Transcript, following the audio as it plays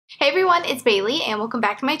Hey everyone, it's Bailey and welcome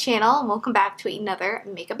back to my channel and welcome back to another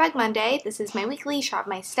Makeup Bag Monday. This is my weekly Shop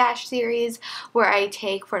My Stash series where I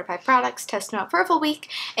take 4 to 5 products, test them out for a full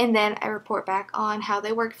week, and then I report back on how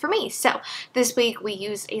they worked for me. So this week we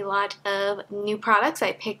used a lot of new products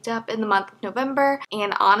I picked up in the month of November,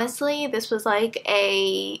 and honestly this was like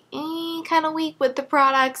a kind of week with the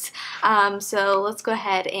products. So let's go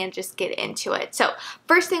ahead and just get into it. So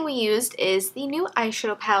first thing we used is the new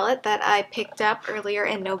eyeshadow palette that I picked up earlier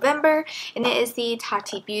in November, and it is the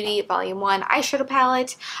Tati Beauty Volume 1 eyeshadow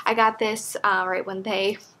palette. I got this right when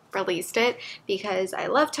they released it because I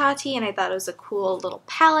love Tati and I thought it was a cool little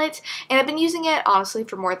palette, and I've been using it honestly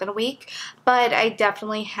for more than a week, but I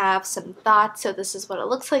definitely have some thoughts, so this is what it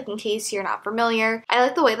looks like in case you're not familiar. I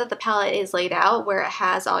like the way that the palette is laid out, where it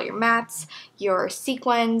has all your mattes, your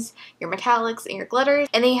sequins, your metallics, and your glitters,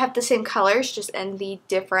 and then you have the same colors just in the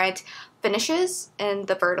different finishes in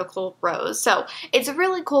the vertical rows. So it's a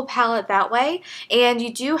really cool palette that way, and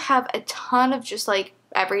you do have a ton of just like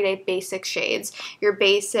everyday basic shades. Your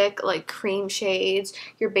basic like cream shades,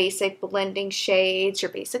 your basic blending shades,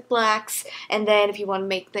 your basic blacks, and then if you want to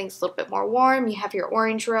make things a little bit more warm, you have your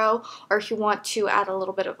orange row, or if you want to add a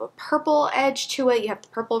little bit of a purple edge to it, you have the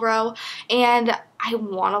purple row. And I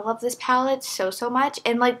want to love this palette so much,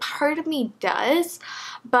 and like part of me does,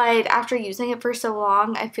 but after using it for so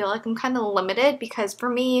long I feel like I'm kind of limited because for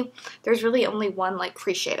me there's really only one like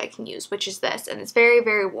crease shade I can use, which is this, and it's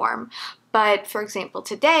very warm. But for example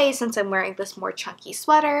today, since I'm wearing this more chunky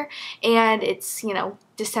sweater and it's, you know,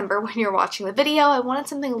 December when you're watching the video, I wanted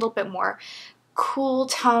something a little bit more cool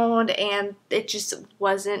toned, and it just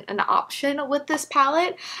wasn't an option with this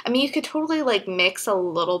palette. I mean, you could totally like mix a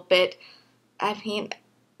little bit,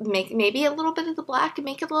 make maybe a little bit of the black and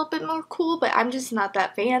make it a little bit more cool, but I'm just not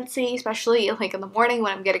that fancy, especially like in the morning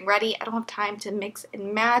when I'm getting ready. I don't have time to mix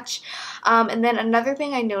and match. And then another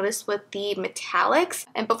thing I noticed with the metallics,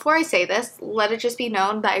 and before I say this, let it just be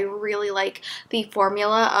known that I really like the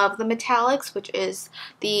formula of the metallics, which is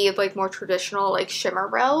the like more traditional like shimmer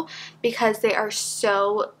row, because they are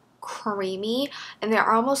so creamy and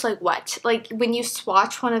they're almost like wet. Like when you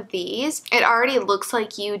swatch one of these, it already looks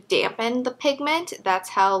like you dampen the pigment. That's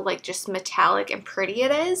how like just metallic and pretty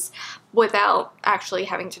it is without actually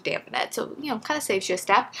having to dampen it. So, you know, kind of saves you a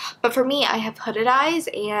step. But for me, I have hooded eyes,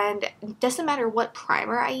 and it doesn't matter what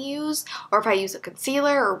primer I use or if I use a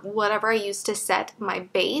concealer or whatever I use to set my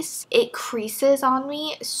base, it creases on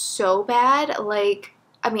me so bad. Like,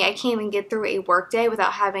 I mean, I can't even get through a work day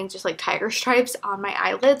without having just like tiger stripes on my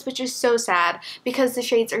eyelids, which is so sad because the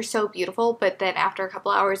shades are so beautiful, but then after a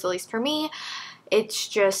couple hours, at least for me, it's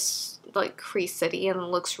just like crease city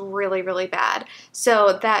and looks really bad.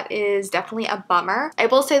 So that is definitely a bummer. I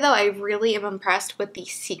will say though, I really am impressed with the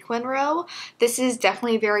sequin row. This is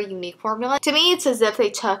definitely a very unique formula. To me, it's as if they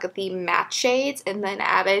took the matte shades and then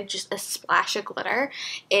added just a splash of glitter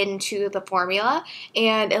into the formula,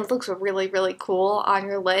 and it looks really cool on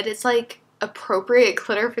your lid. It's like appropriate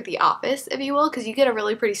glitter for the office, if you will, because you get a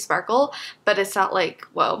really pretty sparkle, but it's not like,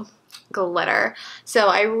 whoa, glitter. So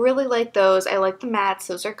I really like those. I like the mattes,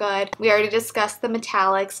 those are good. We already discussed the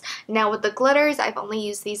metallics. Now with the glitters, I've only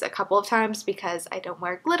used these a couple of times because I don't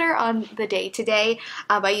wear glitter on the day to day.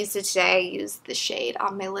 I used it today. I used the shade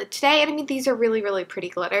on my lid today, and I mean, these are really pretty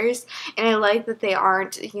glitters, and I like that they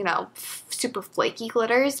aren't, you know, super flaky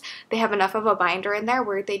glitters. They have enough of a binder in there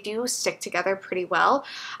where they do stick together pretty well.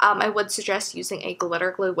 I would suggest using a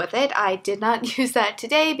glitter glue with it. I did not use that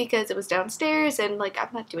today because it was downstairs and like I'm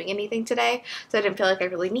not doing anything today, so I didn't feel like I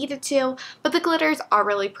really needed to, but the glitters are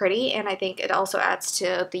really pretty, and I think it also adds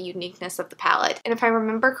to the uniqueness of the palette. And if I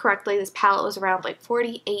remember correctly, this palette was around like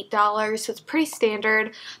 $48, so it's pretty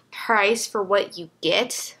standard price for what you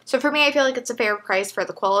get. So for me, I feel like it's a fair price for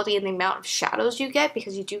the quality and the amount of shadows you get,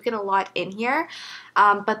 because you do get a lot in here,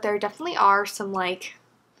 but there definitely are some like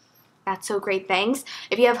not so great things.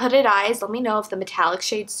 If you have hooded eyes, let me know if the metallic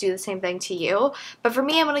shades do the same thing to you. But for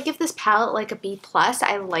me, I'm going to give this palette like a B+.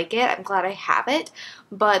 I like it. I'm glad I have it.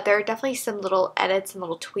 But there are definitely some little edits and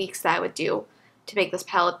little tweaks that I would do to make this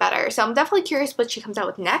palette better. So I'm definitely curious what she comes out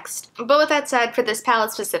with next. But with that said, for this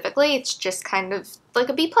palette specifically, it's just kind of like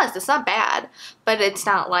a B+. It's not bad, but it's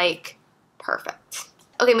not like perfect.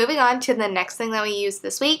 Okay, moving on to the next thing that we used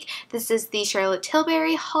this week. This is the Charlotte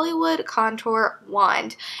Tilbury Hollywood Contour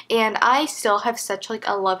Wand, and I still have such like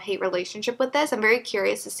a love-hate relationship with this. I'm very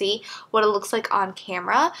curious to see what it looks like on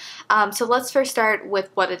camera. So let's first start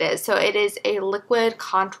with what it is. So it is a liquid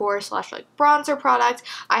contour slash like bronzer product.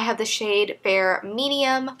 I have the shade Fair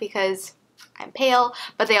Medium because I'm pale,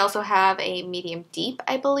 but they also have a medium deep,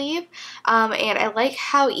 I believe. And I like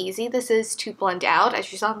how easy this is to blend out.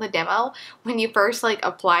 As you saw in the demo, when you first like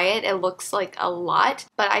apply it, it looks like a lot,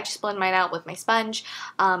 but I just blend mine out with my sponge,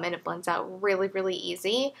 and it blends out really, really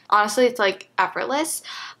easy. Honestly, it's like effortless,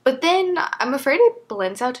 but then I'm afraid it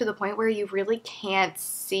blends out to the point where you really can't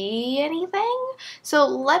see anything. So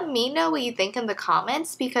let me know what you think in the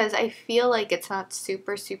comments, because I feel like it's not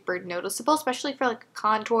super, super noticeable, especially for like a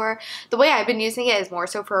contour. The way I've been using it is more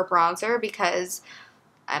so for a bronzer because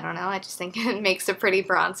I don't know, I just think it makes a pretty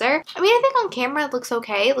bronzer. I mean, I think on camera it looks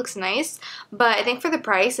okay, it looks nice, but I think for the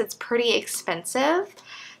price it's pretty expensive.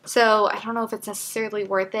 So I don't know if it's necessarily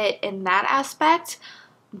worth it in that aspect.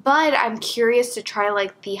 But I'm curious to try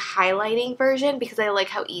like the highlighting version because I like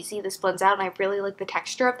how easy this blends out and I really like the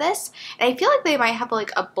texture of this. And I feel like they might have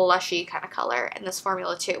like a blushy kind of color in this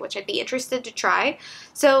formula too, which I'd be interested to try.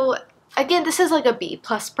 So again, this is like a B+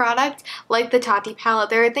 product, like the Tati palette.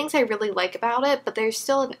 There are things I really like about it, but there's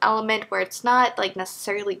still an element where it's not like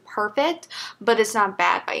necessarily perfect, but it's not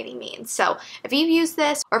bad by any means. So if you've used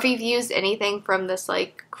this, or if you've used anything from this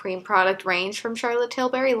like cream product range from Charlotte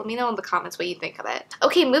Tilbury, let me know in the comments what you think of it.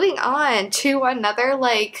 Okay, moving on to another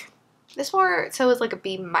like, this more so is like a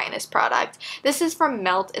B- product. This is from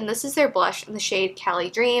Melt, and this is their blush in the shade Cali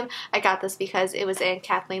Dream. I got this because it was in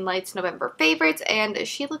Kathleen Light's November favorites, and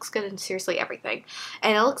she looks good in seriously everything.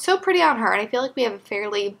 And it looks so pretty on her, and I feel like we have a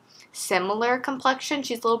fairly similar complexion.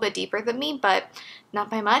 She's a little bit deeper than me, but not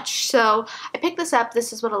by much. So I picked this up.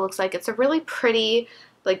 This is what it looks like. It's a really pretty,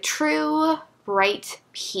 like true bright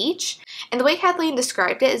peach, and the way Kathleen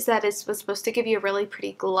described it is that it was supposed to give you a really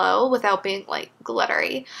pretty glow without being like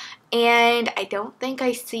glittery, and I don't think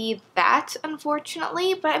I see that,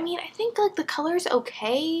 unfortunately. But I mean, I think like the color's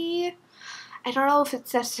okay. I don't know if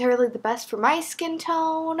it's necessarily the best for my skin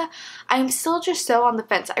tone. I'm still just so on the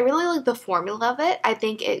fence. I really like the formula of it. I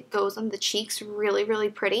think it goes on the cheeks really, really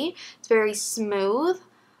pretty. It's very smooth.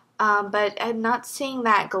 But I'm not seeing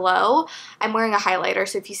that glow. I'm wearing a highlighter,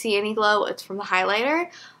 so if you see any glow, it's from the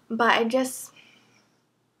highlighter. But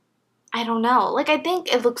I don't know. Like, I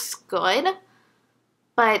think it looks good,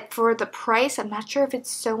 but for the price, I'm not sure if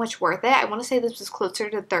it's so much worth it. I want to say this was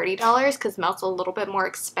closer to $30 because Melt's a little bit more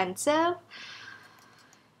expensive.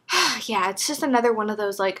 Yeah, it's just another one of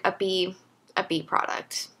those, like, a B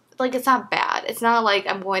product. Like, it's not bad. It's not like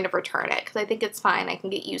I'm going to return it because I think it's fine. I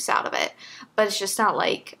can get use out of it. But it's just not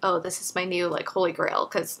like, oh, this is my new, like, holy grail,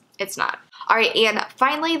 because it's not. Alright, and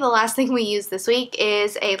finally, the last thing we use this week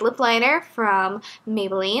is a lip liner from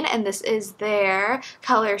Maybelline, and this is their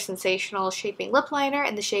Color Sensational Shaping Lip Liner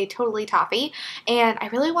in the shade Totally Toffee. And I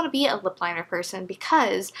really want to be a lip liner person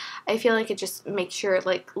because I feel like it just makes your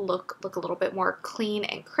like look a little bit more clean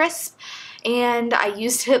and crisp. And I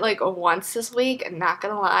used it like once this week, I'm not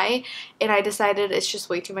gonna lie, and I decided it's just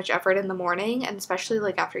way too much effort in the morning, and especially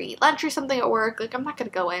like after you eat lunch or something at work, like I'm not gonna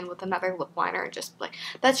go in with another lip liner and just like,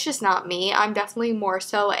 that's just not me. I'm definitely more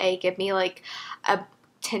so a give me like a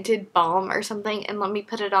tinted balm or something and let me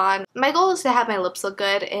put it on. My goal is to have my lips look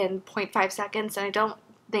good in 0.5 seconds, and I don't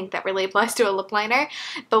think that really applies to a lip liner.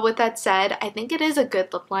 But with that said, I think it is a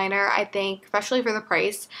good lip liner. I think, especially for the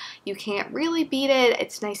price, you can't really beat it.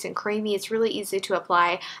 It's nice and creamy. It's really easy to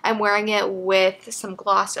apply. I'm wearing it with some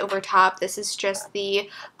gloss over top. This is just the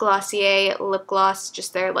Glossier lip gloss,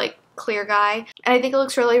 just their like clear guy, and I think it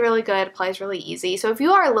looks really, really good. Applies really easy. So if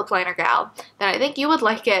you are a lip liner gal, then I think you would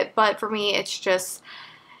like it. But for me, it's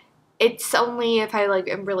only if I like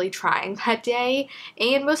am really trying that day,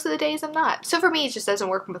 and most of the days I'm not. So for me, it just doesn't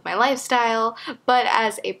work with my lifestyle, but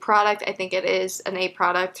as a product, I think it is an A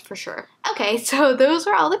product for sure. Okay, so those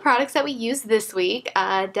were all the products that we used this week.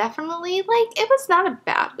 Definitely, like, it was not a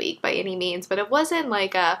bad week by any means, but it wasn't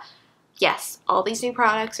like a, yes, all these new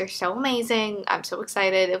products are so amazing, I'm so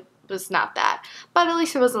excited. It was not that, but at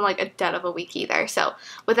least it wasn't like a dead of a week either. So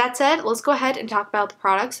with that said, let's go ahead and talk about the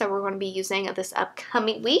products that we're going to be using this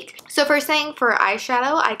upcoming week. So first thing, for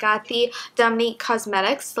eyeshadow, I got the Dominique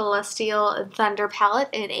Cosmetics Celestial Thunder palette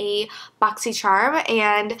in a boxy charm,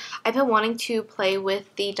 and I've been wanting to play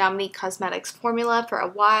with the Dominique Cosmetics formula for a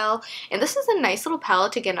while, and this is a nice little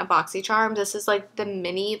palette to get in a boxy charm. This is like the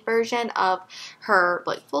mini version of her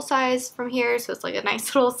like full size from here, so it's like a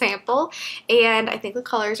nice little sample, and I think the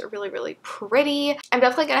colors are really really, really pretty. I'm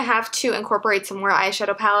definitely going to have to incorporate some more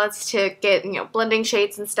eyeshadow palettes to get, you know, blending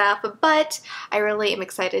shades and stuff, but I really am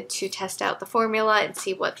excited to test out the formula and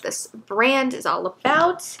see what this brand is all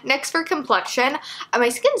about. Next, for complexion, my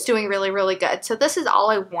skin's doing really, really good. So this is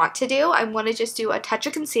all I want to do. I want to just do a touch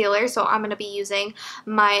of concealer. So I'm going to be using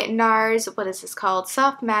my NARS, what is this called?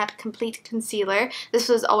 Soft Matte Complete Concealer. This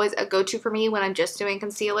was always a go-to for me when I'm just doing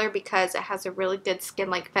concealer because it has a really good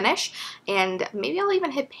skin-like finish, and maybe I'll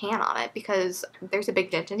even hit pan on it because there's a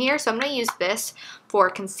big dent in here. So I'm going to use this for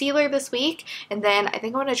concealer this week, and then I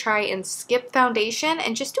think I'm going to try and skip foundation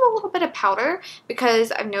and just do a little bit of powder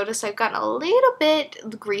because I've noticed I've gotten a little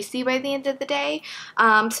bit greasy by the end of the day.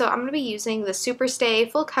 So I'm going to be using the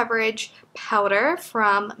Superstay Full Coverage Powder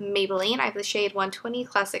from Maybelline. I have the shade 120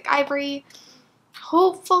 Classic Ivory.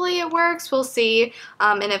 Hopefully it works, we'll see,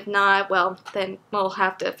 and if not, well, then we'll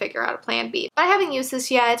have to figure out a plan B. I haven't used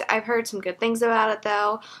this yet. I've heard some good things about it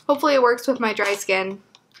though. Hopefully it works with my dry skin.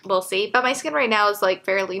 We'll see. But my skin right now is like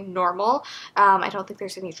fairly normal. I don't think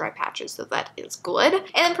there's any dry patches, so that is good. And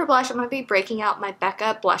then for blush, I'm going to be breaking out my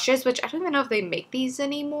Becca blushes, which I don't even know if they make these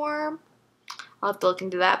anymore. I'll have to look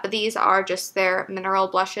into that, but these are just their mineral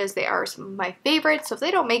blushes. They are some of my favorites, so if they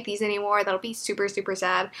don't make these anymore, that'll be super, super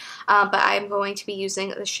sad. But I'm going to be using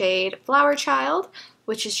the shade Flower Child,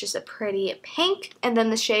 which is just a pretty pink, and then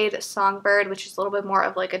the shade Songbird, which is a little bit more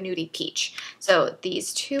of like a nudie peach. So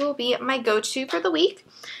these two will be my go-to for the week.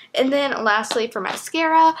 And then lastly, for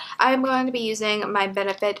mascara, I'm going to be using my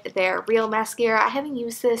Benefit Their Real Mascara. I haven't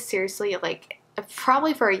used this seriously like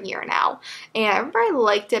probably for a year now, and I remember I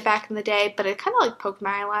liked it back in the day, but it kind of like poked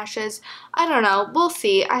my eyelashes. I don't know, we'll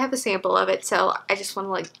see. I have a sample of it, so I just want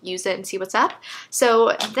to like use it and see what's up.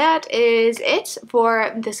 So that is it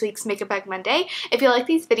for this week's Makeup Bag Monday. If you like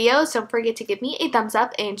these videos, don't forget to give me a thumbs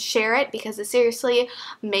up and share it because it seriously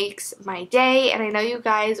makes my day, and I know you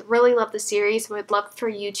guys really love the series, so I'd love for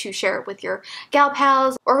you to share it with your gal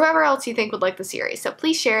pals or whoever else you think would like the series. So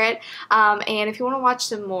please share it, and if you want to watch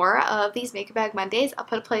some more of these Makeup Bag Mondays, I'll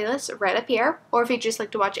put a playlist right up here, or if you'd just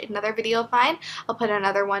like to watch another video of mine, I'll put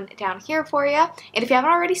another one down here for you. And if you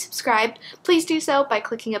haven't already subscribed, please do so by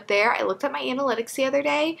clicking up there. I looked at my analytics the other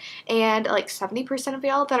day, and like 70% of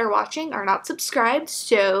y'all that are watching are not subscribed,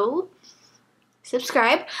 so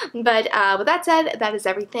subscribe. But with that said, that is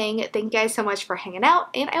everything. Thank you guys so much for hanging out,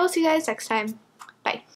 and I will see you guys next time. Bye.